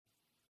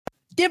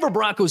Denver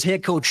Broncos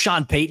head coach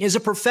Sean Payton is a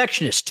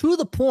perfectionist to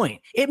the point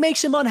it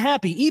makes him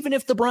unhappy even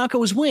if the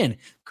Broncos win.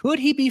 Could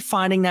he be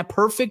finding that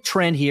perfect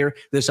trend here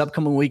this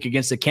upcoming week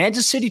against the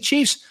Kansas City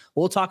Chiefs?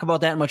 We'll talk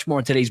about that and much more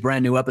in today's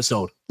brand new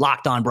episode,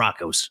 Locked On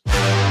Broncos.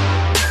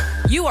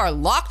 You are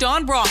Locked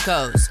On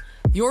Broncos,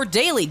 your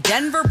daily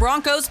Denver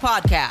Broncos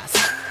podcast.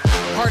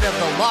 Part of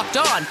the Locked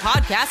On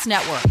Podcast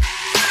Network.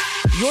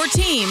 Your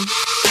team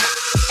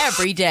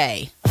every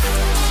day.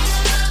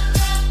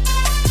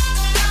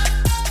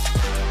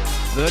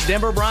 The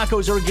Denver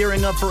Broncos are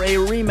gearing up for a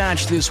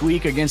rematch this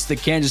week against the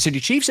Kansas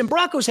City Chiefs, and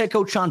Broncos head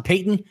coach Sean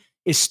Payton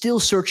is still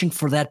searching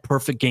for that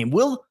perfect game.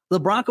 Will the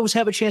Broncos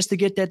have a chance to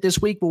get that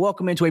this week? Well,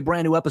 welcome into a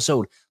brand new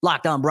episode,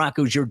 Locked On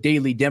Broncos, your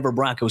daily Denver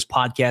Broncos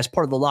podcast,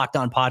 part of the Locked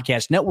On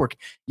Podcast Network,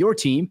 your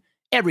team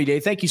every day.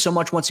 Thank you so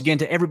much once again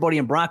to everybody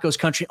in Broncos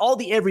country, all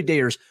the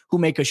everydayers who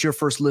make us your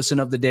first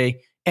listen of the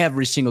day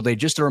every single day.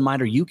 Just a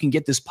reminder, you can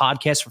get this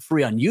podcast for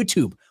free on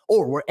YouTube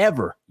or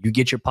wherever you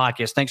get your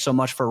podcast. Thanks so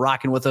much for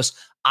rocking with us.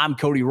 I'm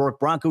Cody Rourke,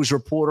 Broncos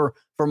reporter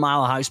for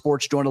Mile High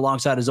Sports, joined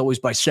alongside, as always,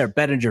 by Sarah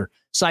Bettinger,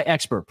 site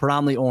expert,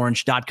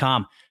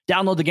 predominantlyorange.com.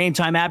 Download the Game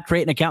Time app,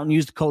 create an account, and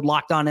use the code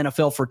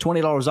LOCKEDONNFL for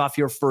 $20 off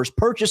your first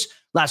purchase.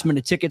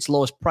 Last-minute tickets,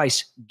 lowest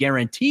price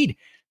guaranteed.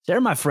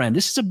 Sarah, my friend,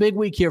 this is a big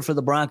week here for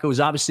the Broncos.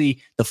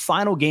 Obviously, the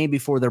final game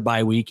before their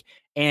bye week,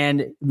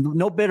 and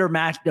no better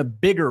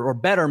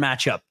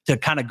matchup to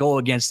kind of go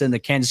against than the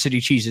Kansas City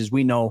Chiefs, as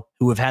we know,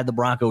 who have had the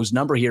Broncos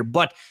number here.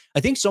 But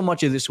I think so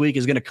much of this week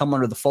is going to come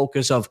under the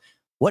focus of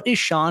what is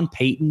Sean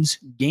Payton's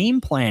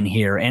game plan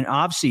here? And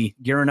obviously,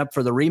 gearing up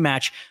for the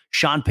rematch,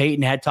 Sean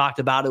Payton had talked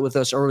about it with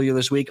us earlier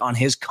this week on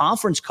his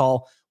conference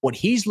call, what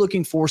he's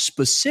looking for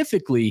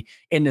specifically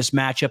in this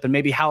matchup and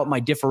maybe how it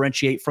might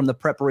differentiate from the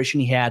preparation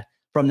he had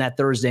from that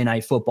Thursday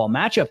night football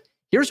matchup.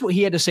 Here's what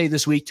he had to say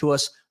this week to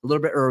us a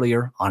little bit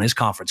earlier on his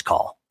conference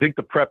call. I think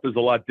the prep is a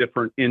lot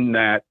different in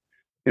that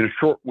in a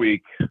short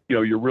week,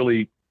 you're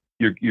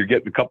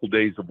getting a couple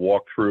days of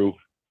walkthrough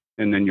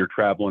and then you're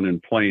traveling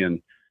and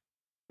playing.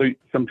 So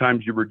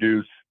sometimes you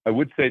reduce. I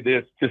would say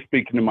this, just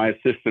speaking to my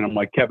assistant, I'm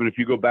like, Kevin, if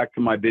you go back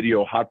to my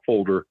video hot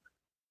folder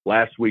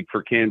last week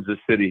for Kansas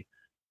City,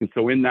 and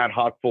so in that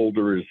hot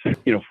folder is,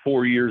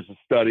 4 years of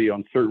study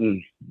on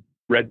certain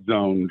red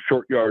zone,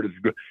 short yardage.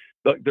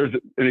 There's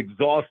an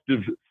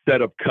exhaustive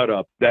set of cut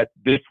up that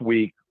this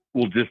week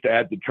will just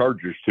add the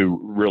Chargers to,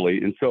 really.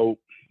 And so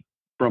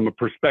from a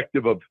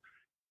perspective of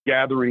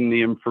gathering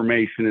the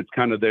information, it's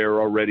kind of there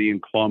already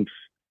in clumps.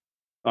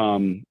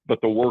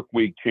 But the work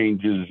week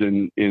changes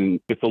and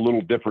it's a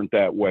little different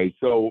that way.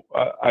 So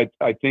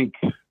I think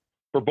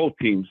for both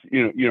teams,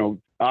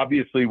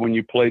 obviously when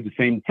you play the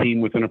same team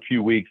within a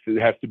few weeks,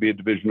 it has to be a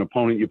division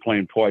opponent. You're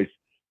playing twice.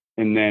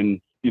 And then,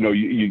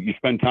 you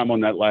spend time on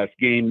that last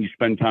game, you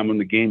spend time on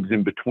the games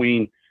in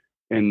between,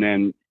 and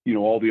then,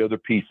 all the other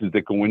pieces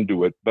that go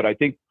into it. But I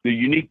think the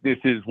uniqueness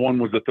is one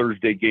was a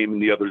Thursday game and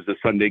the other is a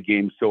Sunday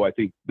game. So I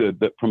think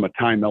that from a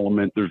time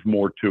element, there's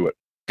more to it.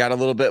 Got a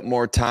little bit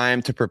more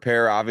time to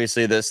prepare,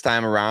 obviously, this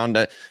time around.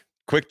 A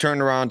quick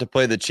turnaround to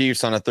play the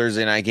Chiefs on a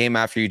Thursday night game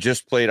after you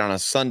just played on a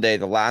Sunday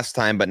the last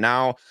time. But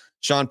now,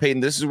 Sean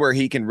Payton, this is where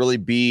he can really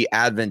be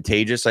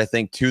advantageous, I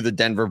think, to the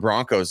Denver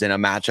Broncos in a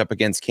matchup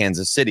against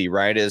Kansas City,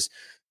 right? Is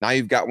now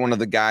you've got one of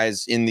the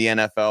guys in the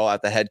NFL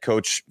at the head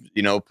coach,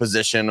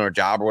 position or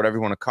job or whatever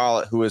you want to call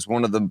it, who is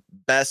one of the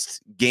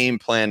best game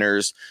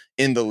planners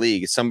in the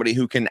league, somebody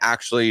who can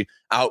actually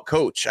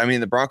out-coach. I mean,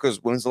 the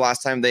Broncos, when's the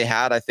last time they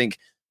had, I think,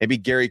 maybe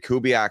Gary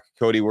Kubiak,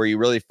 Cody, where you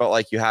really felt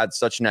like you had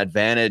such an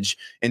advantage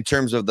in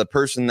terms of the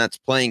person that's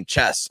playing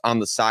chess on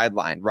the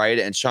sideline, right?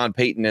 And Sean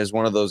Payton is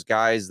one of those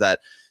guys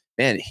that,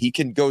 man, he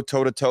can go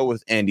toe-to-toe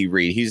with Andy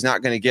Reid. He's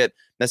not going to get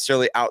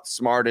necessarily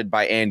outsmarted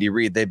by Andy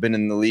Reid. They've been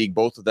in the league,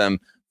 both of them,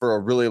 for a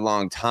really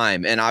long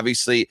time. And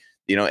obviously,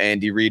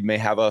 Andy Reid may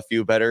have a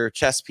few better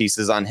chess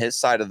pieces on his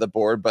side of the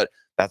board, but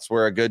that's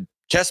where a good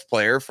chess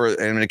player,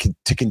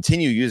 to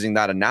continue using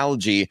that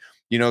analogy,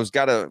 has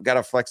got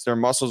to flex their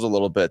muscles a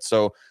little bit.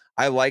 So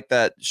I like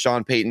that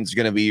Sean Payton's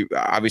going to be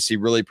obviously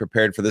really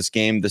prepared for this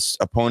game. This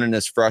opponent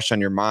is fresh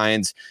on your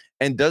minds.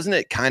 And doesn't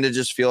it kind of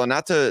just feel, and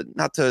not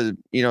to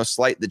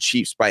slight the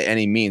Chiefs by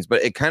any means,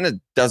 but it kind of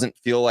doesn't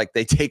feel like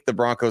they take the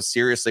Broncos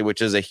seriously,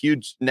 which is a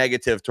huge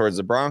negative towards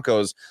the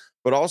Broncos.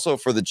 But also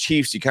for the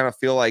Chiefs, you kind of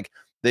feel like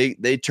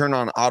they turn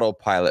on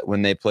autopilot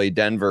when they play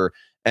Denver.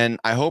 And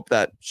I hope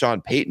that Sean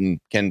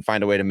Payton can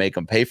find a way to make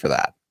them pay for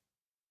that.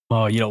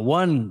 Well,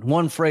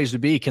 one phrase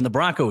would be, can the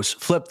Broncos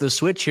flip the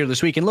switch here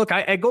this week? And look,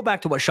 I go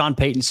back to what Sean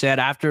Payton said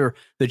after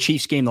the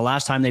Chiefs game the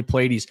last time they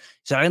played. He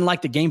said, I didn't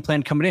like the game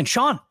plan coming in.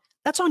 Sean,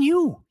 that's on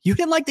you. You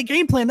didn't like the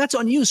game plan. That's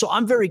on you. So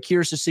I'm very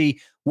curious to see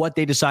what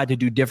they decide to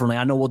do differently.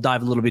 I know we'll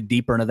dive a little bit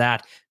deeper into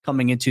that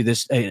coming into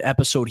this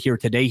episode here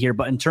today.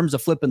 But in terms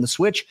of flipping the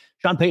switch,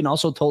 Sean Payton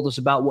also told us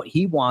about what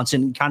he wants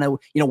and kind of,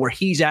 where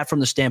he's at from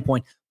the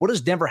standpoint. What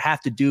does Denver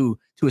have to do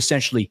to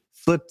essentially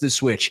flip the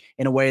switch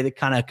in a way that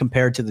kind of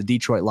compared to the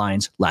Detroit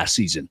Lions last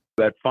season?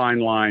 That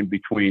fine line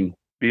between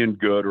being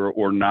good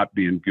or not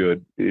being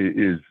good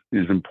is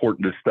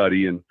important to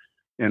study.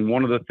 And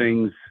one of the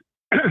things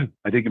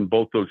I think in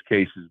both those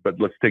cases, but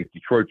let's take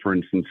Detroit, for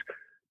instance,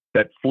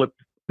 that flip,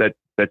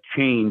 that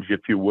change,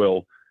 if you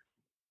will,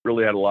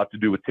 really had a lot to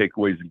do with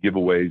takeaways and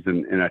giveaways.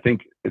 And I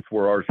think it's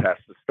where ours has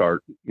to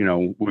start. You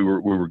know, we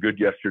were good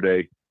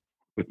yesterday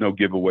with no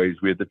giveaways.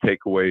 We had the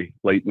takeaway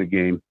late in the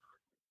game.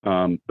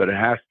 But it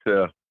has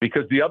to,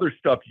 because the other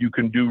stuff you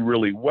can do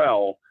really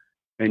well.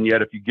 And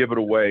yet if you give it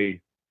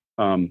away,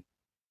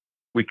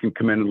 we can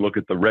come in and look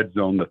at the red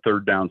zone, the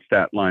third down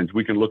stat lines.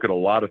 We can look at a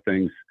lot of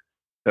things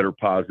that are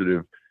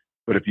positive.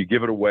 But if you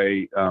give it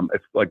away,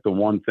 it's like the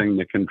one thing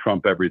that can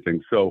trump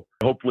everything. So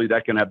hopefully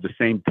that can have the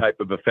same type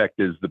of effect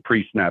as the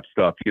pre-snap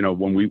stuff, you know,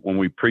 when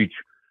we preach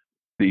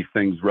these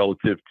things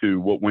relative to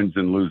what wins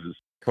and loses.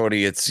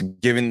 Cody, it's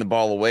giving the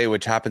ball away,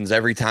 which happens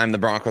every time the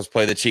Broncos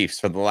play the Chiefs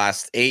for the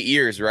last 8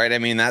 years, right? I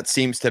mean, that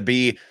seems to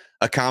be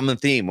a common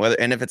theme.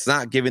 And if it's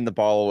not giving the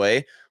ball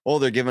away, well,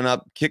 they're giving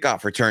up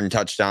kickoff return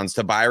touchdowns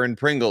to Byron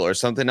Pringle or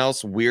something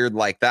else weird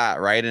like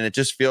that, right? And it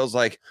just feels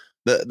like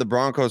the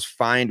Broncos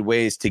find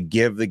ways to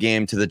give the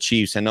game to the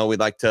Chiefs. I know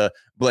we'd like to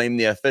blame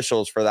the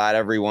officials for that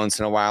every once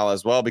in a while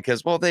as well,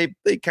 because, well, they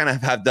kind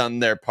of have done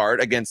their part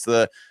against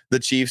the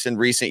Chiefs in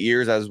recent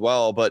years as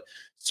well. But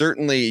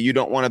certainly you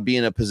don't want to be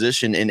in a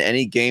position in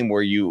any game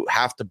where you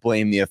have to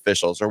blame the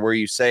officials, or where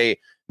you say,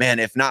 man,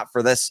 if not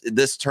for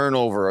this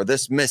turnover or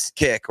this missed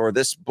kick or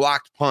this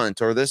blocked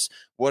punt or this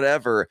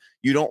whatever,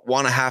 you don't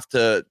want to have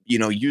to,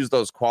 use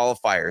those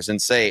qualifiers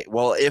and say,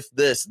 well, if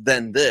this,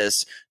 then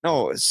this.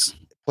 No, it's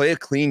play a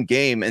clean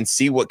game and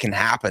see what can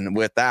happen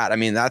with that. I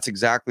mean, that's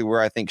exactly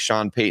where I think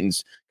Sean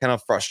Payton's kind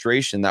of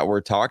frustration that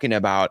we're talking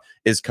about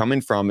is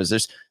coming from. Is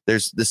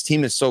this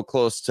team is so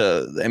close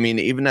to, I mean,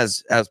 even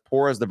as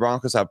poor as the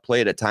Broncos have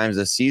played at times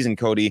this season,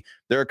 Cody,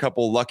 there are a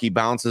couple lucky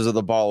bounces of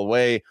the ball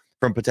away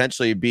from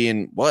potentially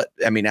being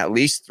at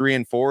least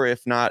 3-4,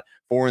 if not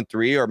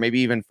 4-3, or maybe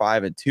even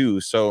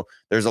 5-2. So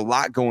there's a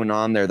lot going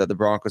on there that the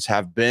Broncos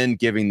have been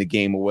giving the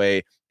game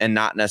away and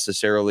not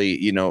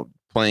necessarily,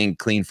 playing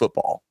clean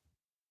football.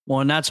 Well,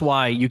 and that's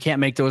why you can't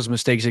make those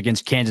mistakes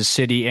against Kansas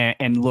City.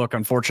 And look,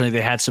 unfortunately,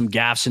 they had some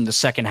gaffes in the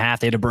second half.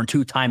 They had to burn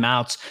 2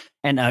 timeouts.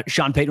 And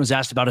Sean Payton was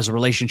asked about his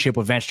relationship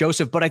with Vance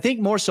Joseph, but I think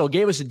more so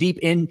gave us a deep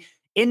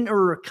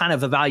inner kind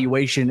of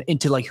evaluation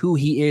into like who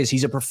he is.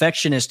 He's a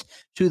perfectionist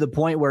to the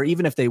point where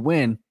even if they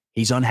win,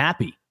 he's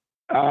unhappy.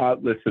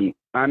 Listen,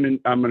 I'm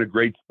in a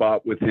great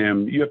spot with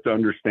him. You have to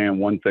understand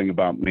one thing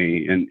about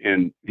me,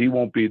 and he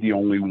won't be the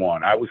only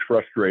one. I was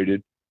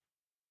frustrated.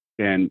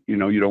 And,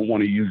 you don't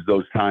want to use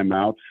those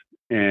timeouts.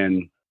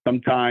 And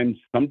sometimes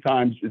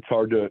it's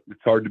hard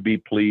to be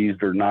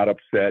pleased or not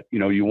upset.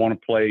 You want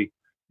to play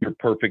your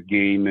perfect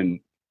game. And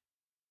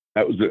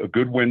that was a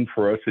good win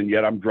for us. And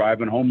yet I'm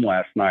driving home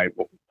last night,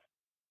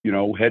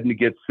 heading to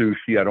get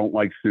sushi. I don't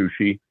like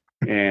sushi,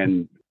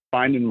 and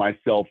finding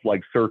myself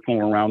like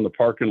circling around the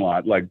parking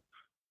lot. Like,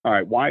 all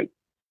right,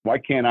 why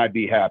can't I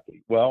be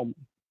happy? Well,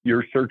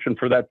 you're searching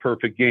for that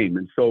perfect game.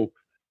 And so,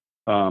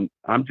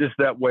 I'm just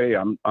that way.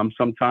 I'm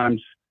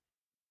sometimes,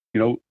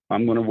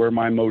 I'm going to wear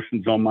my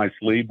emotions on my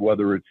sleeve,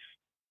 whether it's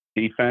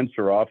defense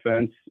or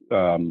offense.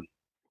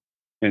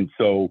 And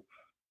so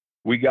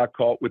we got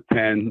caught with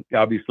 10.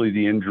 Obviously,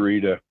 the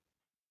injury to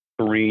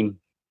Kareem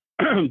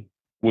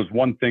was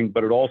one thing,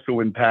 but it also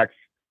impacts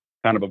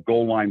kind of a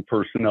goal line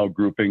personnel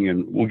grouping,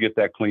 and we'll get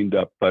that cleaned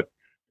up. But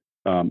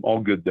all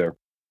good there.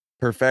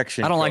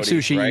 Perfection. I don't like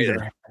sushi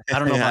either. I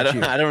don't know about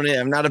you.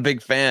 I'm not a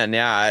big fan.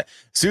 Yeah.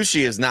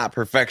 Sushi is not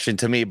perfection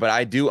to me, but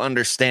I do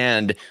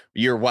understand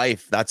your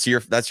wife. That's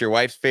your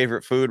wife's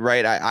favorite food,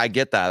 right? I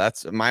get that.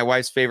 That's my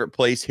wife's favorite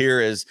place here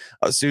is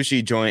a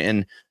sushi joint.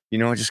 And,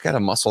 just got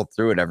to muscle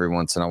through it every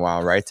once in a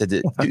while, right? To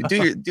do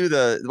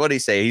the, what do you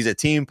say? He's a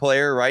team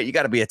player, right? You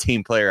got to be a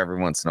team player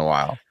every once in a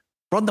while.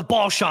 Run the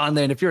ball, Sean,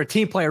 then. If you're a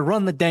team player,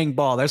 run the dang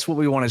ball. That's what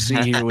we want to see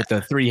here with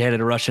the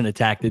 3-headed Russian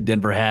attack that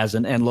Denver has.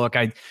 And look,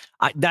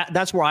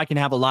 that's where I can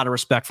have a lot of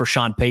respect for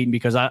Sean Payton,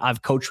 because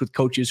I've coached with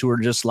coaches who are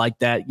just like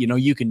that.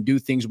 You can do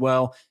things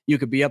well. You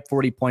could be up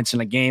 40 points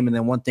in a game, and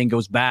then one thing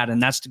goes bad,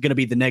 and that's going to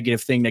be the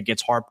negative thing that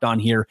gets harped on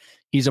here.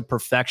 He's a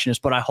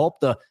perfectionist, but I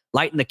hope the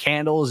lighting the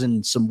candles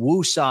and some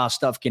woo-saw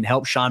stuff can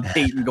help Sean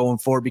Payton going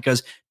forward,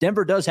 because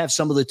Denver does have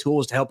some of the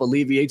tools to help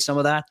alleviate some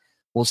of that.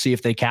 We'll see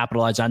if they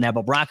capitalize on that.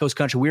 But Broncos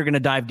country, we're going to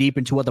dive deep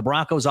into what the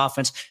Broncos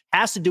offense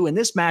has to do in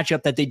this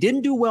matchup that they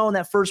didn't do well in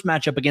that first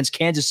matchup against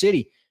Kansas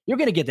City. You're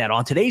going to get that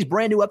on today's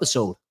brand new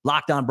episode,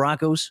 Locked On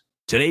Broncos.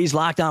 Today's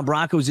Locked On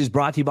Broncos is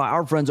brought to you by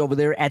our friends over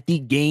there at the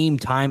Game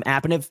Time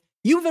app. And if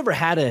you've ever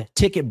had a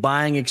ticket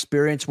buying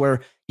experience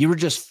where you were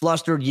just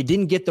flustered, you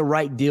didn't get the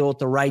right deal at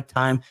the right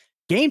time,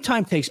 Game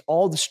Time takes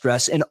all the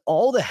stress and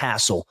all the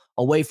hassle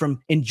away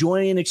from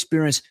enjoying an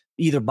experience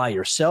either by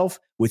yourself,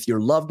 with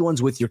your loved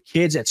ones, with your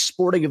kids, at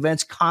sporting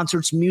events,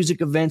 concerts, music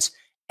events,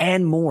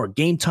 and more.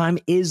 Game Time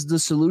is the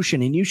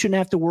solution, and you shouldn't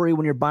have to worry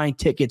when you're buying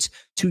tickets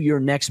to your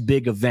next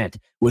big event.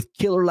 With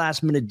killer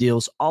last-minute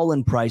deals,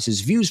 all-in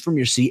prices, views from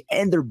your seat,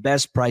 and their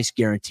best price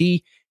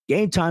guarantee,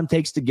 Game Time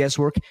takes the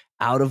guesswork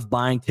out of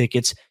buying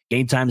tickets.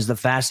 Game Time is the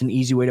fast and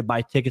easy way to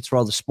buy tickets for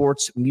all the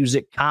sports,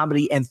 music,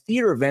 comedy, and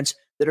theater events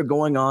that are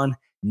going on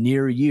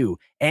near you.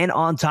 And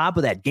on top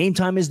of that, Game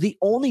Time is the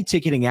only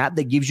ticketing app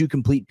that gives you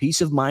complete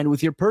peace of mind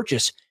with your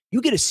purchase.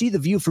 You get to see the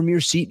view from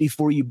your seat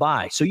before you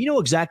buy, so you know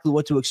exactly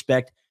what to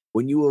expect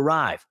when you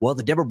arrive. Well,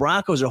 the Denver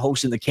Broncos are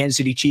hosting the Kansas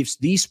City Chiefs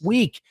this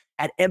week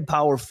at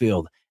Empower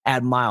Field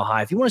at Mile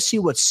High. If you want to see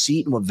what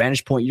seat and what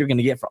vantage point you're going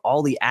to get for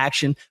all the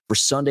action for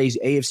Sunday's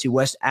AFC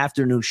West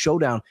afternoon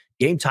showdown,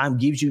 Game Time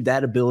gives you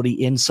that ability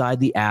inside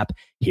the app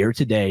here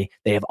today.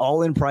 They have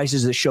all-in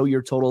prices that show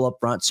your total up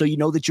front, so you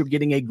know that you're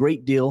getting a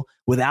great deal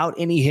without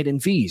any hidden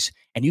fees.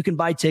 And you can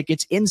buy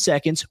tickets in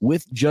seconds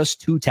with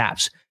just 2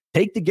 taps.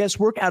 Take the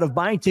guesswork out of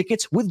buying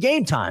tickets with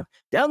Game Time.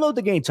 Download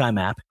the Game Time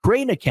app,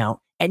 create an account,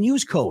 and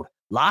use code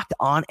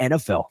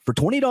LOCKEDONNFL for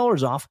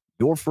 $20 off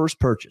your first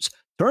purchase.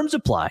 Terms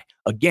apply.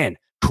 Again,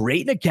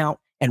 create an account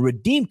and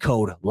redeem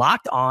code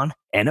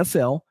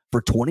LOCKEDONNFL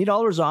for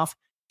 $20 off.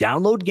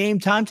 Download Game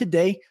Time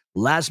today.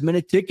 Last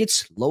minute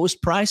tickets,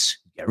 lowest price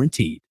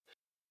guaranteed.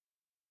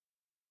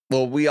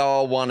 Well, we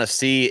all want to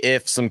see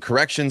if some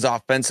corrections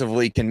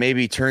offensively can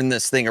maybe turn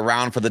this thing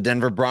around for the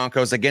Denver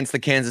Broncos against the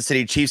Kansas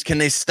City Chiefs. Can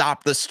they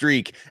stop the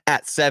streak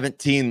at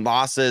 17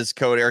 losses,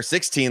 Cody, or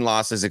 16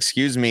 losses,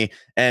 excuse me,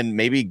 and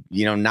maybe,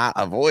 not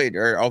avoid,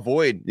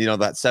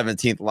 that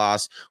 17th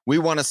loss. We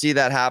want to see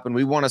that happen.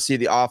 We want to see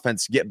the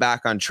offense get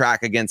back on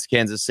track against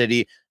Kansas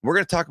City. We're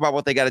going to talk about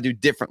what they got to do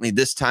differently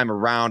this time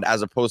around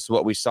as opposed to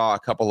what we saw a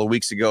couple of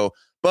weeks ago.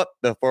 But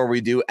before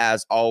we do,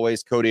 as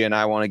always, Cody and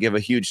I want to give a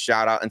huge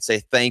shout out and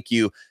say thank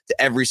you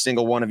to every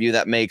single one of you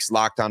that makes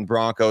Locked On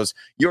Broncos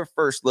your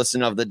first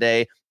listen of the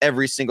day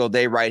every single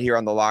day right here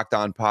on the Locked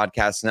On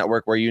Podcast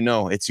Network, where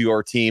it's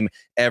your team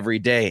every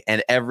day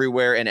and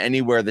everywhere and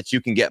anywhere that you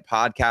can get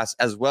podcasts,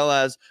 as well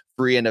as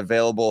free and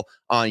available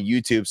on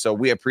YouTube. So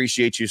we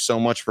appreciate you so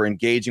much for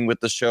engaging with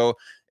the show.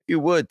 If you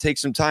would take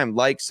some time,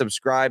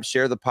 subscribe,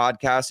 share the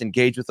podcast,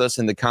 engage with us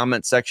in the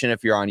comment section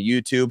if you're on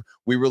YouTube.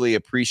 We really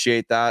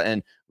appreciate that.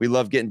 And we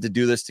love getting to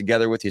do this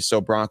together with you.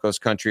 So Broncos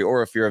country,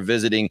 or if you're a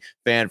visiting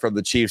fan from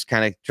the Chiefs,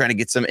 kind of trying to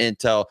get some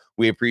intel,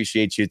 we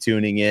appreciate you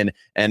tuning in,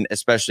 and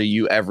especially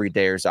you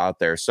everydayers out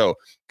there. So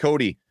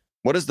Cody,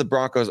 what does the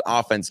Broncos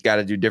offense got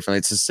to do differently?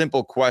 It's a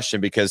simple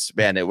question because,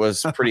 man, it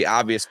was pretty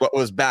obvious what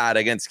was bad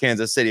against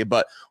Kansas City,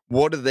 but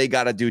what do they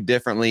got to do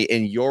differently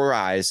in your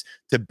eyes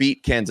to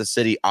beat Kansas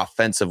City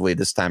offensively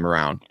this time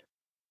around?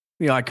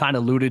 I kind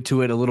of alluded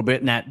to it a little bit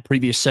in that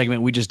previous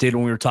segment we just did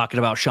when we were talking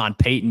about Sean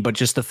Payton, but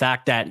just the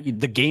fact that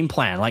the game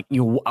plan,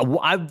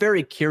 I'm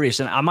very curious,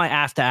 and I might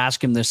have to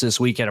ask him this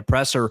week at a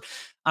presser.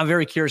 I'm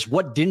very curious,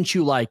 what didn't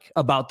you like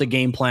about the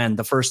game plan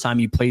the first time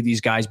you played these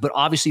guys? But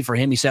obviously for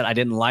him, he said, I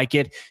didn't like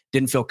it,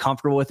 didn't feel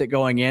comfortable with it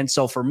going in.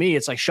 So for me,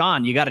 it's like,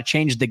 Sean, you got to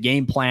change the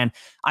game plan.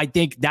 I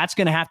think that's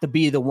going to have to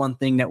be the one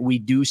thing that we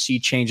do see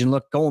change. And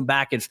look, going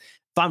back, if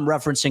I'm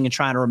referencing and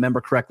trying to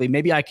remember correctly,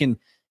 maybe I can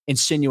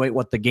insinuate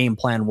what the game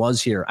plan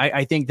was here.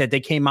 I think that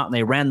they came out and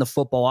they ran the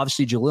football.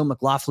 Obviously, Jaleel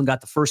McLaughlin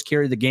got the first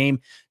carry of the game.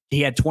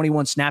 He had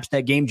 21 snaps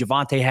that game.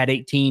 Javonte had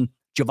 18.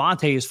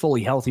 Javonte is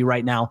fully healthy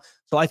right now.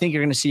 So I think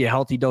you're going to see a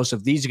healthy dose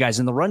of these guys.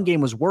 And the run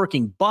game was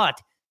working, but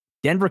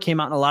Denver came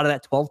out in a lot of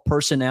that 12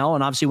 personnel.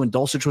 And obviously when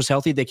Dulcich was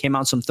healthy, they came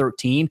out in some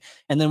 13.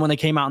 And then when they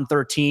came out in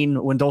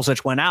 13, when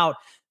Dulcich went out,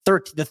 the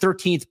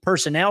 13th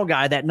personnel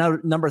guy, that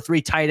number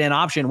 3 tight end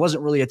option,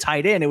 wasn't really a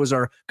tight end. It was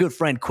our good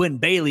friend Quinn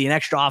Bailey, an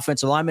extra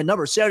offensive lineman,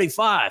 number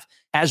 75,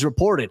 as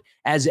reported,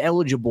 as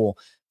eligible.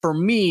 For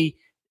me,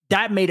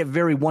 that made it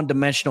very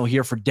one-dimensional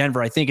here for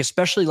Denver. I think,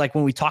 especially like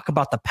when we talk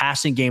about the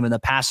passing game and the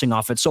passing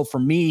offense. So for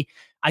me,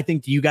 I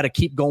think you got to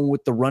keep going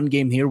with the run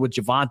game here with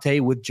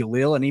Javonte, with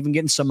Jaleel, and even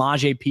getting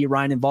Samaje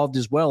Perine involved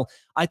as well.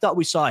 I thought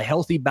we saw a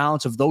healthy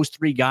balance of those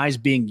 3 guys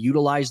being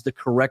utilized the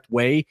correct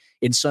way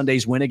in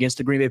Sunday's win against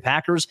the Green Bay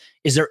Packers.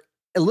 Is there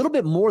a little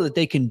bit more that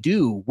they can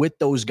do with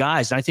those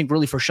guys? And I think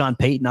really for Sean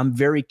Payton, I'm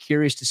very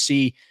curious to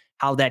see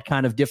how that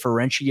kind of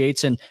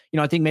differentiates. And,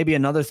 I think maybe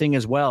another thing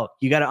as well,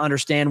 you got to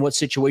understand what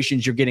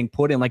situations you're getting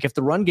put in. Like if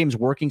the run game's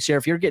working, Sarah,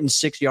 if you're getting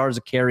 6 yards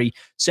a carry,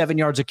 7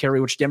 yards a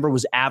carry, which Denver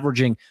was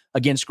averaging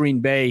against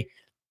Green Bay,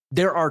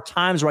 there are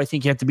times where I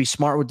think you have to be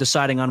smart with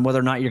deciding on whether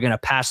or not you're going to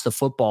pass the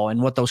football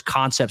and what those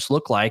concepts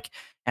look like.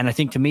 And I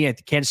think to me,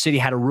 Kansas City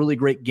had a really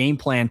great game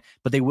plan,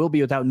 but they will be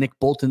without Nick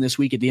Bolton this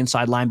week at the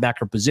inside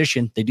linebacker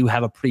position. They do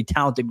have a pretty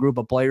talented group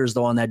of players,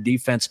 though, on that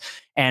defense.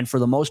 And for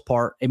the most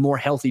part, a more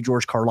healthy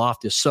George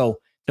Karlaftis. So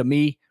to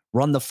me,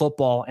 run the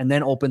football and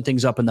then open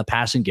things up in the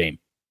passing game.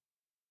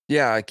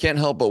 Yeah, I can't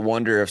help but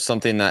wonder if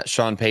something that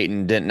Sean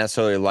Payton didn't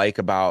necessarily like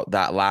about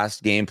that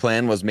last game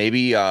plan was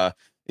maybe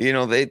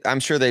I'm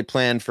sure they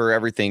planned for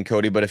everything,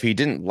 Cody, but if he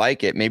didn't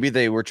like it, maybe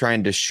they were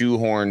trying to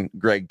shoehorn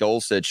Greg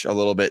Dulcich a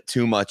little bit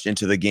too much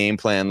into the game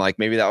plan. Like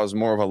maybe that was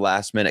more of a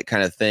last minute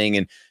kind of thing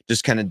and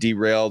just kind of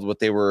derailed what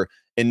they were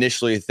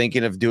initially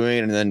thinking of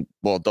doing. And then,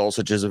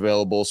 Dulcich is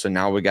available. So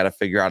now we got to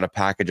figure out a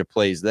package of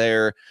plays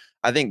there.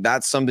 I think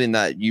that's something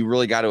that you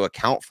really got to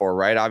account for,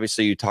 right?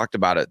 Obviously, you talked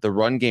about it. The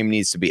run game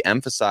needs to be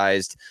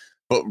emphasized.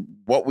 But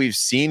what we've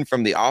seen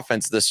from the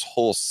offense this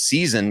whole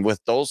season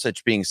with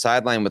Dulcich being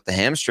sidelined with the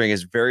hamstring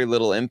is very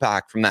little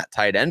impact from that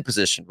tight end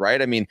position,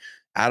 right? I mean,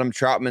 Adam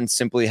Troutman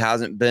simply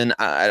hasn't been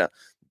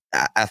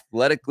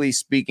athletically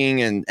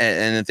speaking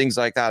and things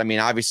like that. I mean,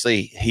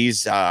 obviously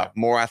he's a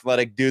more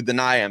athletic dude than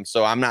I am.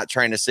 So I'm not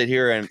trying to sit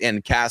here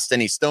and cast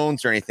any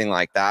stones or anything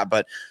like that.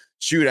 But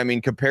shoot, I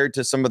mean, compared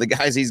to some of the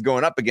guys he's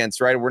going up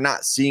against, right, we're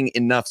not seeing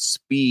enough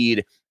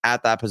speed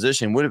at that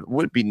position.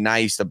 Would be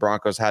nice the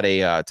Broncos had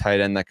a tight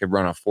end that could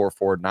run a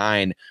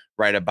 4.49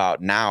 right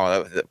about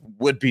now. That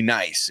would be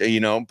nice,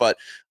 but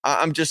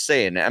I'm just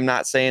saying. I'm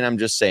not saying, I'm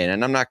just saying.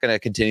 And I'm not going to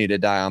continue to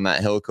die on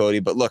that hill, Cody.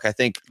 But look, I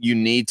think you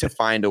need to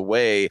find a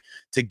way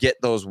to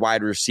get those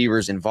wide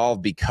receivers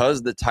involved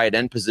because the tight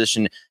end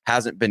position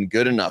hasn't been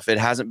good enough. It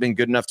hasn't been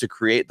good enough to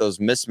create those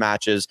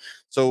mismatches.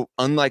 So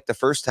unlike the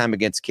first time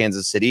against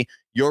Kansas City,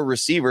 your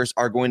receivers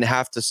are going to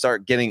have to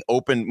start getting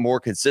open more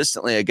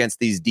consistently against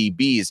these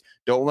DBs.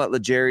 Don't let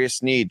L'Jarius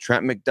Sneed,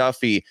 Trent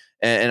McDuffie,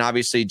 and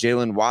obviously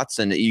Jalen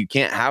Watson. You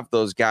can't have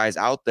those guys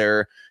out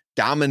there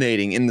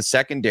dominating in the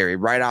secondary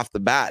right off the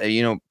bat.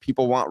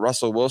 People want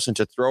Russell Wilson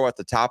to throw at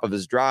the top of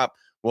his drop.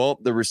 Well,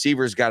 the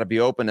receivers got to be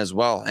open as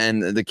well.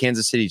 And the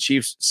Kansas City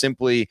Chiefs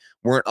simply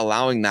weren't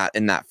allowing that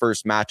in that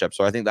first matchup.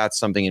 So I think that's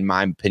something, in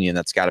my opinion,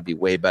 that's got to be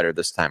way better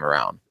this time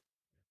around.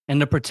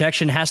 And the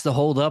protection has to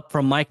hold up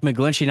from Mike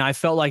McGlinchey. And I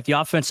felt like the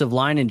offensive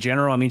line in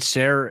general, I mean,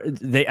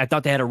 I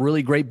thought they had a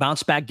really great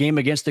bounce back game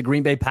against the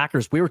Green Bay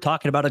Packers. We were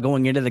talking about it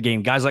going into the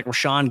game. Guys like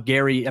Rashawn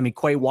Gary,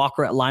 Quay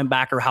Walker at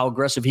linebacker, how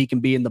aggressive he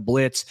can be in the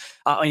blitz.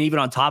 And even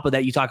on top of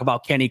that, you talk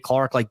about Kenny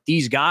Clark, like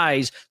these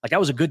guys, like that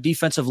was a good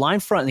defensive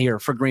line front here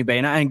for Green Bay.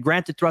 And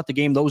granted, throughout the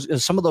game,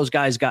 some of those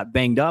guys got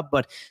banged up,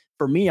 but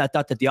for me, I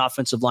thought that the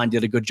offensive line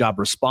did a good job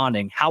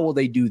responding. How will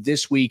they do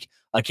this week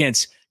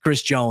against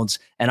Chris Jones?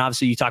 And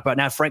obviously you talk about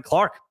now Frank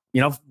Clark,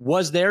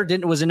 was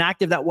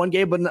inactive that one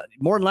game, but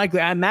more than likely,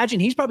 I imagine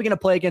he's probably going to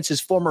play against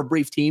his former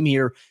brief team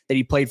here that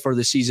he played for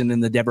the season in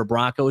the Denver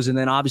Broncos. And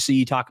then obviously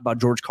you talk about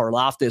George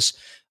Karlaftis,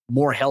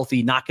 more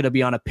healthy, not going to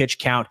be on a pitch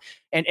count.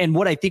 And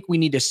what I think we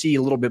need to see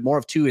a little bit more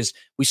of too is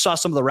we saw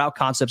some of the route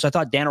concepts. I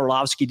thought Dan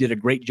Orlovsky did a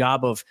great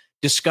job of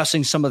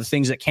discussing some of the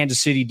things that Kansas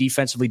City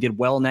defensively did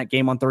well in that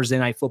game on Thursday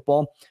Night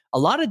Football. A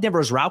lot of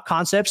Denver's route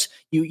concepts,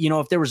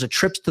 if there was a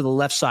trips to the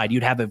left side,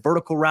 you'd have a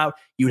vertical route,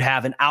 you'd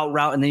have an out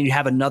route, and then you'd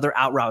have another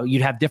out route.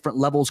 You'd have different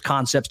levels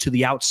concepts to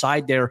the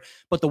outside there.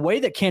 But the way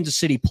that Kansas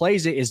City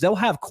plays it is they'll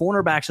have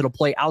cornerbacks that'll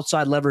play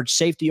outside leverage,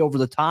 safety over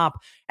the top,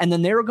 and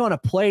then they're going to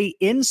play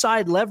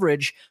inside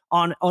leverage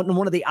on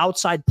one of the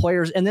outside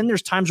players. And then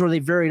there's times where they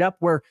varied up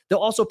where they'll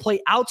also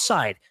play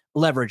outside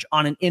leverage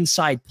on an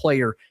inside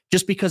player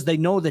just because they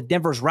know that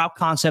Denver's route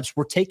concepts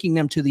were taking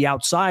them to the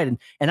outside. And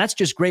that's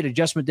just great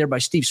adjustment there by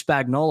Steve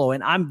Spagnuolo.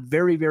 And I'm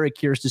very, very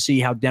curious to see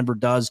how Denver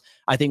does.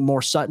 I think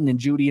more Sutton and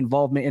Judy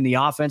involvement in the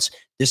offense.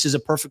 This is a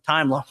perfect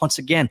time. Once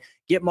again,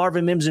 get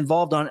Marvin Mims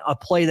involved on a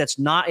play that's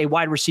not a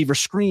wide receiver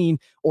screen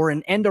or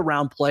an end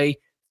around play.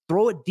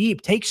 Throw it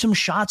deep. Take some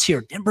shots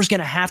here. Denver's going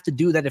to have to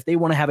do that if they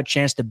want to have a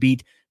chance to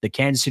beat the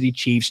Kansas City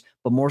Chiefs,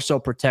 but more so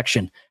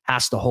protection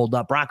has to hold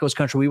up. Broncos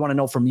country, we want to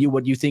know from you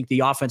what you think the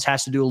offense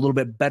has to do a little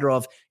bit better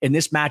of in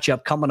this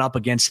matchup coming up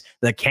against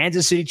the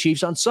Kansas City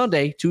Chiefs on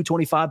Sunday,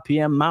 2:25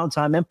 p.m. Mountain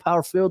Time,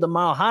 Empower Field, a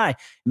mile high.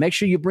 Make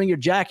sure you bring your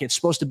jacket. It's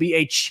supposed to be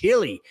a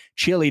chilly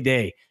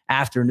day.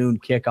 Afternoon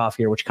kickoff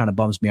here, which kind of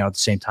bums me out at the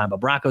same time. But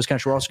Broncos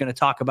country, we're also going to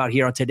talk about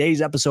here on today's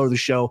episode of the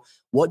show,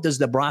 what does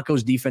the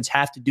Broncos defense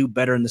have to do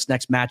better in this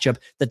next matchup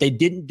that they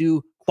didn't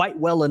do quite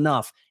well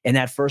enough in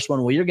that first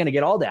one? Well, you're going to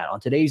get all that on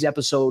today's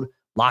episode,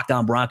 Locked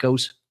On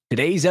Broncos.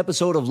 Today's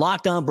episode of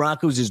Locked On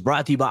Broncos is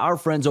brought to you by our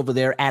friends over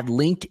there at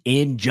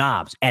LinkedIn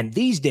Jobs. And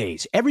these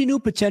days, every new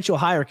potential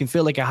hire can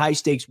feel like a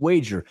high-stakes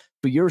wager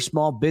for your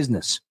small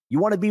business. You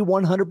want to be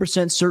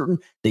 100% certain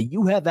that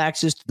you have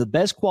access to the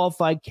best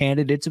qualified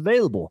candidates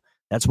available.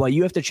 That's why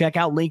you have to check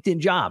out LinkedIn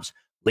Jobs.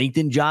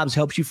 LinkedIn Jobs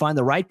helps you find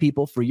the right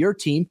people for your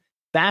team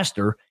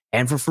faster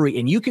and for free.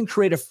 And you can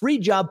create a free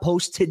job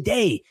post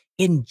today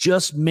in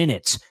just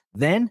minutes.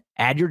 Then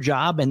add your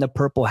job and the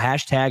purple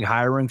hashtag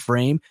hiring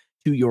frame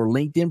to your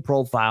LinkedIn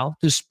profile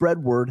to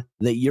spread word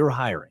that you're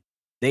hiring.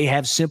 They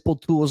have simple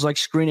tools like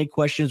screening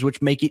questions,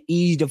 which make it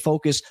easy to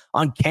focus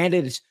on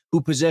candidates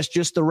who possess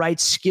just the right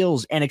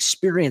skills and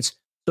experience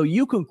so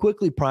you can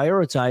quickly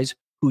prioritize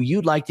who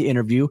you'd like to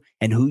interview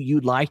and who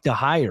you'd like to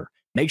hire.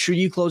 Make sure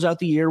you close out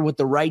the year with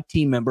the right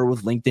team member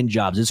with LinkedIn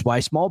Jobs. It's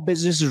why small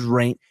businesses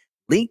rank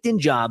LinkedIn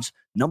Jobs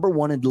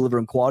 #1 in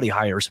delivering quality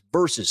hires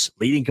versus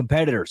leading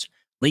competitors.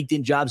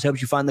 LinkedIn Jobs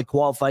helps you find the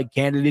qualified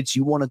candidates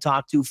you want to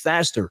talk to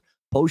faster.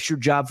 Post your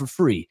job for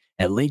free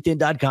at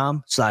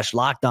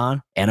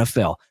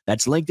linkedin.com/LockedOnNFL.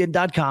 That's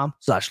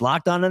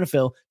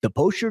linkedin.com/LockedOnNFL to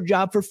post your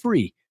job for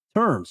free.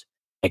 Terms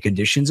and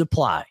conditions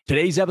apply.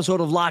 Today's episode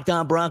of Locked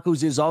On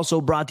Broncos is also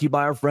brought to you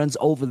by our friends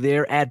over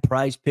there at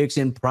Prize Picks.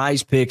 And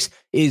Prize Picks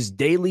is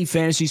daily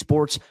fantasy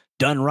sports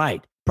done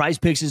right. Prize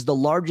Picks is the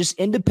largest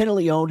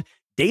independently owned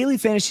daily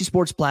fantasy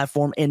sports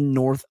platform in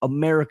North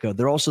America.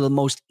 They're also the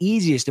most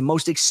easiest and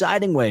most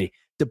exciting way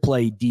to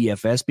play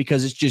DFS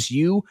because it's just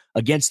you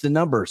against the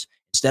numbers.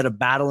 Instead of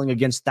battling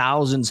against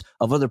thousands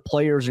of other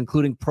players,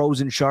 including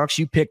pros and sharks,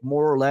 you pick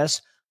more or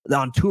less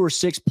on 2 or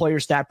 6 player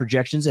stat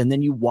projections, and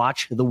then you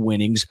watch the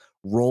winnings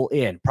roll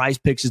in. Prize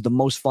Picks is the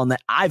most fun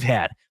that I've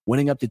had,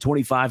 winning up to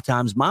 25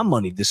 times my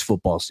money this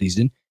football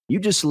season. You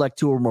just select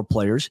 2 or more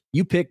players,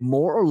 you pick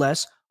more or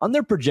less on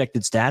their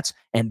projected stats,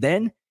 and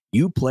then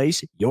you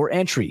place your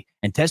entry.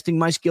 And testing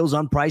my skills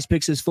on Prize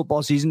Picks this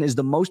football season is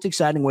the most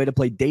exciting way to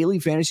play daily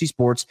fantasy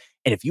sports.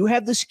 And if you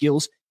have the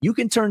skills, you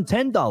can turn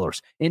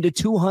 $10 into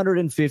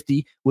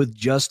 $250 with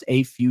just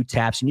a few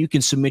taps. And you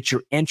can submit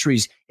your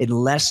entries in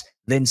less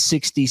than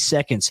 60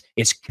 seconds.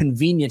 It's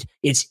convenient,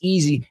 it's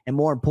easy, and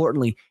more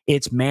importantly,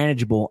 it's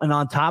manageable. And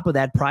on top of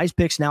that, Prize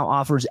Picks now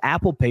offers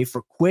Apple Pay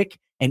for quick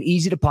and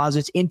easy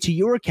deposits into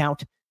your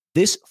account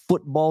this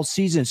football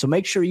season. So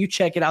make sure you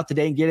check it out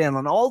today and get in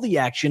on all the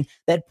action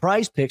that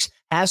Prize Picks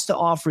has to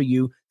offer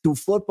you through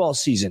football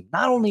season.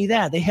 Not only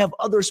that, they have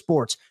other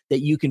sports that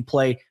you can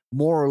play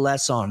more or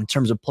less on in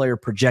terms of player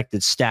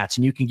projected stats.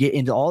 And you can get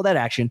into all that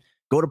action.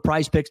 Go to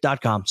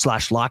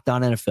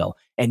prizepicks.com/LockedOnNFL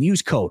and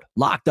use code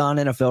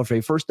LockedOnNFL for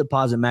a first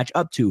deposit match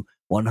up to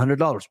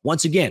 $100.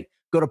 Once again,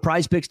 go to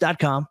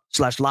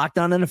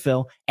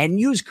prizepicks.com/LockedOnNFL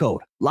and use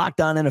code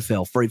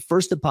LockedOnNFL for a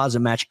first deposit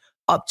match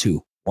up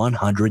to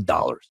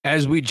 $100.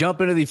 As we jump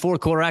into the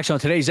fourth quarter action on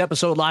today's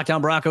episode of Locked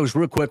On Broncos,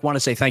 real quick, want to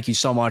say thank you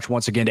so much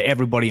once again to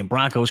everybody in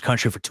Broncos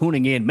country for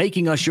tuning in,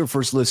 making us your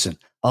first listen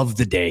of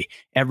the day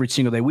every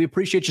single day. We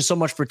appreciate you so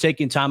much for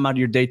taking time out of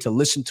your day to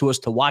listen to us,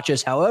 to watch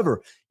us,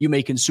 however you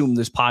may consume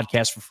this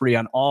podcast for free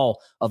on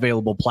all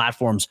available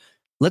platforms.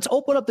 Let's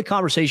open up the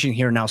conversation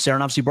here now, Sarah.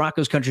 And obviously,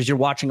 Broncos country, as you're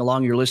watching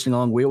along, you're listening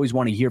along, we always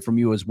want to hear from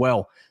you as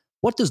well.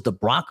 What does the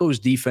Broncos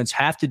defense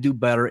have to do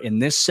better in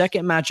this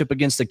second matchup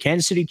against the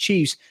Kansas City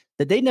Chiefs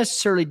that they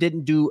necessarily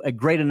didn't do a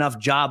great enough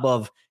job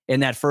of in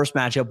that first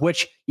matchup,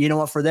 which, you know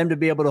what, for them to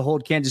be able to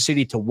hold Kansas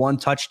City to 1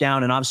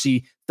 touchdown and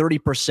obviously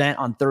 30%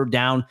 on third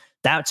down,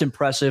 that's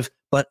impressive.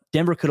 But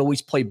Denver could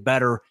always play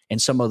better in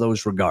some of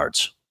those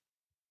regards.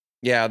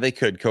 Yeah, they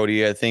could,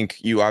 Cody. I think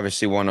you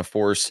obviously want to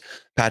force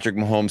Patrick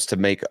Mahomes to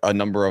make a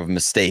number of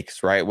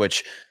mistakes, right?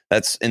 Which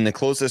that's in the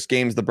closest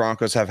games the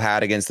Broncos have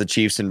had against the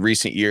Chiefs in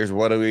recent years.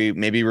 What do we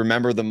maybe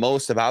remember the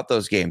most about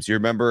those games? You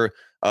remember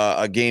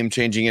a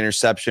game-changing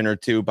interception or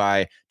two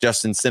by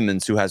Justin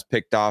Simmons, who has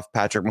picked off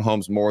Patrick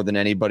Mahomes more than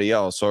anybody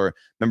else. Or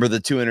remember the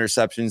 2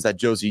 interceptions that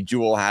Josie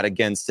Jewell had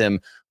against him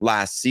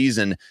last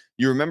season.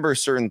 You remember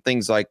certain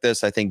things like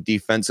this, I think,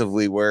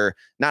 defensively, where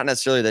not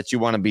necessarily that you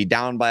want to be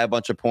down by a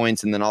bunch of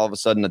points and then all of a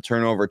sudden a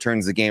turnover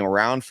turns the game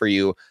around for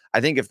you. I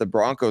think if the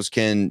Broncos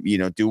can,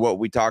 do what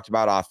we talked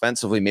about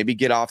offensively, maybe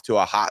get off to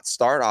a hot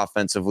start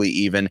offensively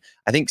even,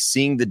 I think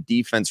seeing the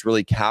defense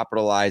really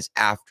capitalize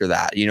after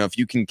that. If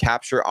you can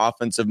capture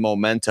offensive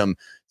momentum,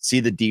 see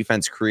the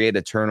defense create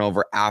a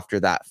turnover after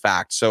that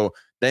fact. So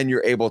then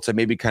you're able to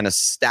maybe kind of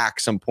stack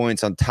some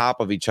points on top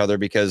of each other,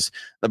 because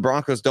the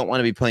Broncos don't want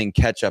to be playing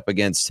catch up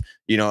against,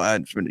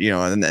 and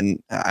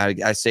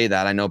I say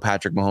that, I know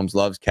Patrick Mahomes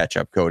loves catch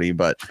up, Cody,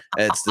 but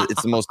it's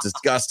the most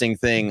disgusting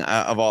thing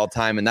of all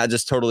time. And that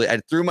just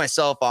I threw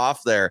myself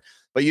off there.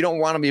 But you don't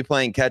want to be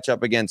playing catch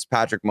up against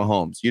Patrick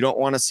Mahomes. You don't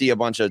want to see a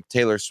bunch of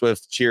Taylor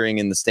Swift cheering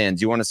in the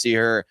stands. You want to see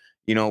her,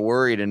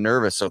 worried and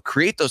nervous. So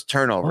create those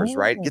turnovers,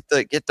 right? Get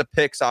the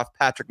picks off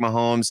Patrick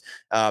Mahomes.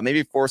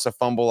 Maybe force a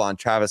fumble on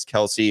Travis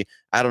Kelce.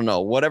 I don't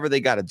know. Whatever they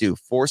got to do,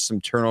 force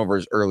some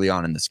turnovers early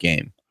on in this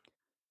game.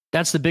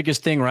 That's the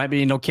biggest thing, right?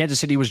 But, Kansas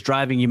City was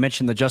driving. You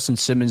mentioned the Justin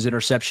Simmons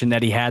interception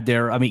that he had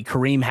there. I mean,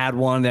 Kareem had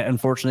one that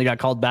unfortunately got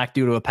called back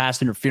due to a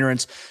pass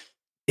interference.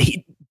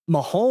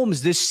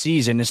 Mahomes this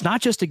season, it's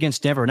not just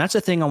against Denver. And that's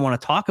the thing I want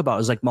to talk about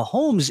is like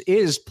Mahomes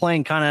is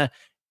playing kind of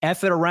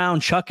F it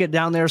around, chuck it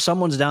down there.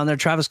 Someone's down there.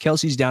 Travis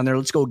Kelce's down there.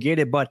 Let's go get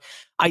it. But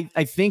I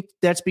think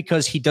that's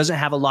because he doesn't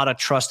have a lot of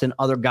trust in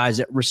other guys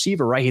at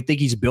receiver, right? I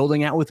think he's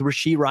building out with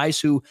Rashee Rice,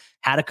 who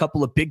had a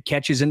couple of big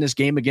catches in this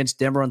game against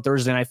Denver on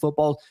Thursday Night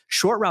Football.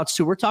 Short routes,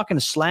 too. We're talking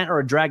a slant or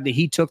a drag that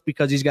he took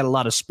because he's got a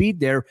lot of speed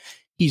there.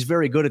 He's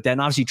very good at that.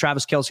 And obviously,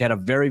 Travis Kelce had a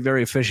very,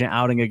 very efficient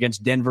outing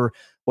against Denver,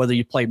 whether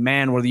you play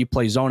man, whether you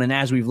play zone. And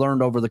as we've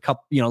learned over the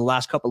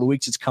last couple of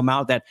weeks, it's come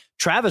out that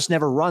Travis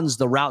never runs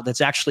the route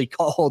that's actually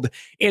called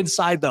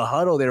inside the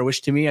huddle there,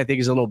 which to me, I think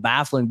is a little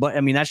baffling. But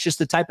I mean, that's just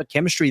the type of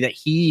chemistry that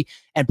he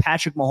and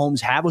Patrick Mahomes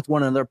have with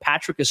one another.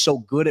 Patrick is so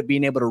good at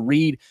being able to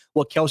read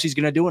what Kelce's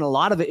going to do. And a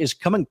lot of it is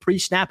coming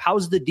pre-snap. How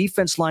is the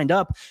defense lined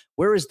up?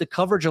 Where is the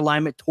coverage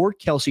alignment toward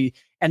Kelce?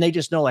 And they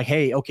just know, like,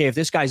 hey, okay, if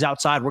this guy's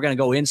outside, we're going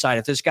to go inside.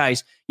 If this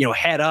guy's,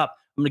 head up,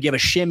 I'm going to give a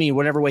shimmy,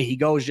 whatever way he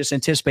goes, just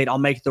anticipate I'll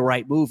make the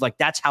right move. Like,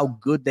 that's how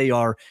good they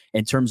are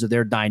in terms of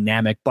their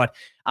dynamic. But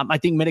I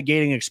think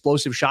mitigating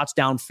explosive shots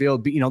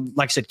downfield,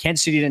 like I said,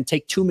 Kansas City didn't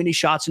take too many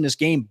shots in this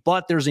game,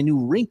 but there's a new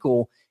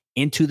wrinkle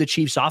into the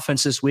Chiefs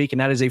offense this week,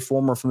 and that is a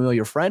former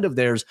familiar friend of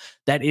theirs.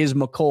 That is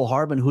Mecole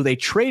Hardman, who they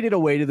traded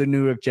away to the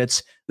New York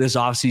Jets this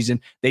offseason.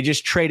 They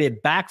just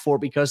traded back for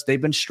because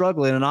they've been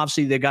struggling, and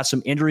obviously they got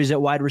some injuries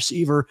at wide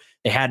receiver.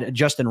 They had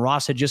Justin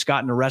Ross had just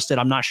gotten arrested.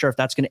 I'm not sure if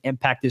that's going to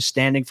impact his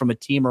standing from a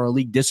team or a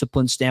league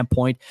discipline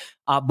standpoint,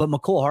 but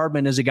Mecole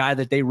Hardman is a guy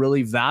that they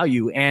really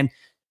value. And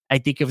I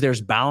think if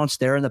there's balance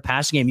there in the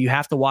passing game, you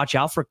have to watch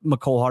out for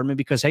McCole Hardman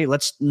because, hey,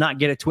 let's not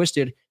get it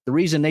twisted. The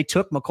reason they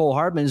took McCole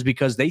Hardman is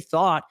because they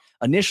thought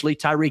initially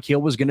Tyreek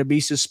Hill was going to be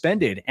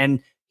suspended. And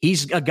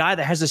he's a guy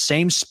that has the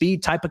same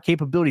speed type of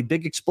capability,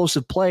 big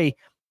explosive play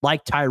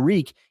like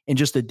Tyreek in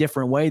just a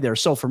different way there.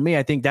 So for me,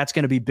 I think that's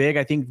going to be big.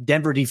 I think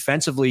Denver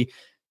defensively,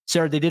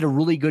 Sarah, they did a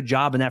really good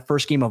job in that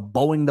first game of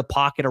bowing the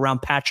pocket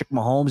around Patrick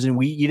Mahomes.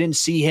 And you didn't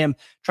see him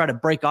try to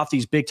break off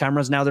these big time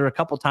runs. Now, there are a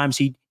couple times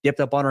he dipped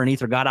up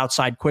underneath or got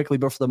outside quickly,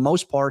 but for the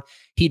most part,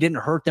 he didn't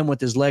hurt them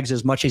with his legs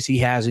as much as he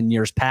has in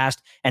years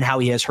past and how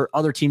he has hurt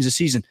other teams this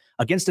season.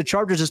 Against the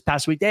Chargers this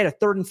past week, they had a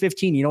 3rd and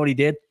 15. You know what he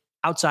did?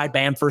 Outside,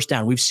 bam, first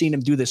down. We've seen him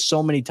do this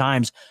so many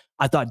times.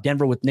 I thought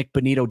Denver with Nick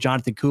Bonito,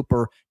 Jonathan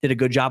Cooper did a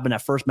good job in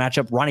that first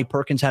matchup. Ronnie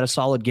Perkins had a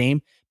solid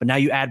game, but now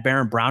you add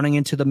Baron Browning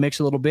into the mix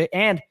a little bit.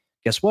 And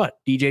guess what?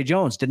 DJ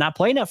Jones did not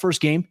play in that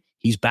first game.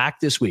 He's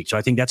back this week. So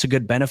I think that's a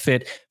good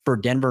benefit for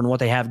Denver and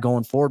what they have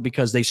going forward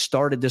because they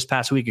started this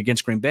past week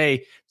against Green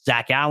Bay.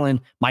 Zach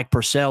Allen, Mike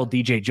Purcell,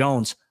 DJ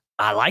Jones.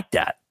 I like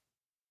that.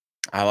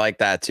 I like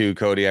that too,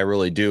 Cody. I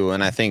really do.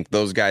 And I think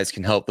those guys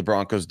can help the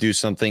Broncos do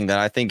something that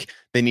I think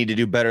they need to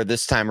do better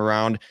this time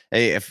around.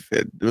 Hey, if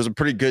it was a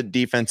pretty good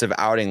defensive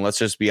outing, let's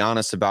just be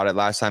honest about it,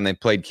 last time they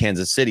played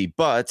Kansas City.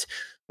 But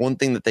one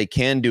thing that they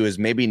can do is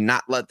maybe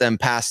not let them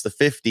pass the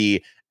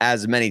 50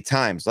 as many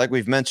times. Like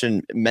we've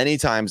mentioned many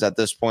times at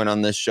this point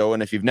on this show.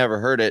 And if you've never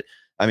heard it,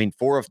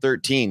 4 of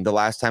 13, the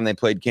last time they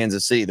played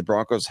Kansas City, the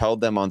Broncos held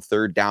them on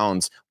 3rd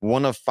downs,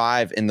 1 of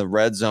 5 in the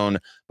red zone.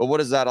 But what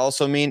does that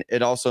also mean?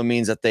 It also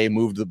means that they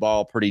moved the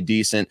ball pretty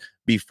decent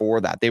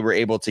before that. They were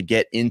able to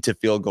get into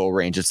field goal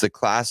range. It's the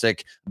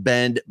classic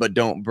bend but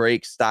don't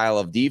break style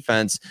of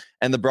defense.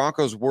 And the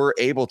Broncos were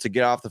able to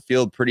get off the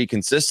field pretty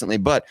consistently,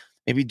 but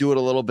maybe do it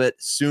a little bit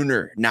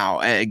sooner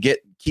now and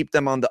keep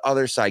them on the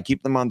other side,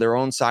 keep them on their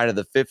own side of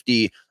the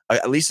 50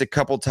 at least a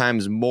couple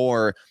times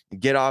more,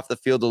 get off the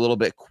field a little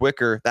bit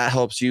quicker. That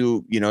helps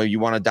you, you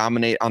want to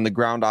dominate on the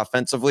ground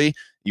offensively.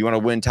 You want to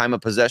win time of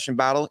possession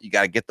battle. You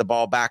got to get the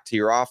ball back to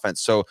your offense.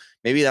 So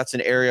maybe that's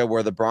an area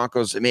where the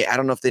Broncos, I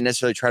don't know if they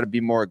necessarily try to be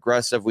more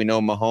aggressive. We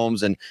know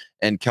Mahomes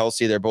and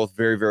Kelsey, they're both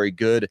very, very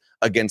good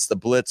against the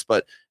blitz,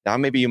 but now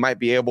maybe you might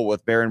be able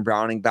with Baron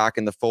Browning back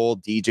in the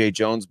fold, DJ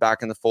Jones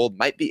back in the fold,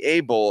 might be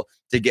able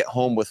to get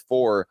home with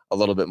 4 a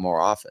little bit more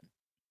often.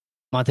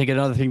 I think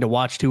another thing to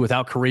watch too,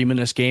 without Kareem in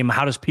this game,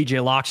 how does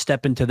PJ Locke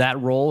step into that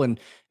role? And,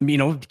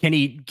 can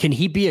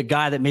he be a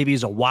guy that maybe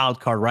is a wild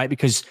card, right?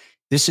 Because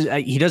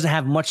he doesn't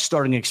have much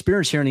starting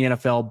experience here in the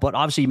NFL, but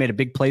obviously he made a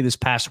big play this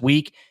past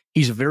week.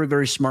 He's a very,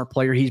 very smart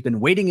player. He's been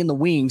waiting in the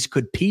wings.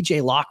 Could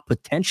PJ Locke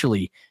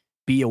potentially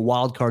be a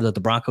wild card that the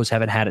Broncos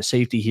haven't had at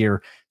safety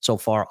here so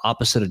far,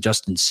 opposite of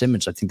Justin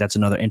Simmons? I think that's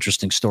another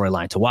interesting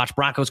storyline to watch.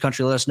 Broncos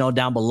Country, let us know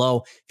down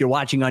below if you're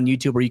watching on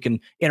YouTube, or you can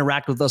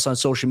interact with us on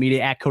social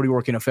media at Cody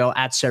Work NFL,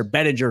 at Sarah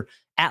Bettinger,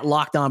 at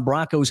Locked On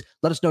Broncos.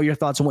 Let us know your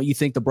thoughts on what you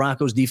think the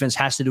Broncos defense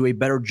has to do a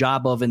better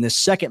job of in this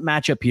second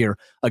matchup here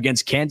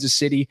against Kansas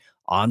City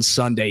on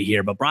Sunday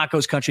here. But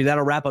Broncos Country,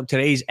 that'll wrap up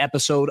today's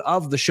episode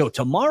of the show.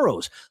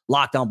 Tomorrow's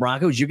Locked On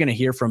Broncos, you're going to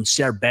hear from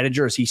Sarah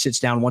Bettinger as he sits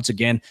down once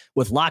again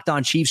with Locked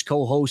On Chiefs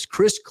co-host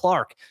Chris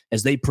Clark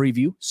as they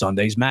preview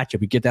Sunday's matchup.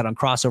 We get that on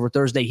Crossover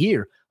Thursday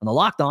here on the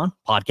Locked On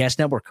Podcast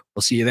Network.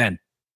 We'll see you then.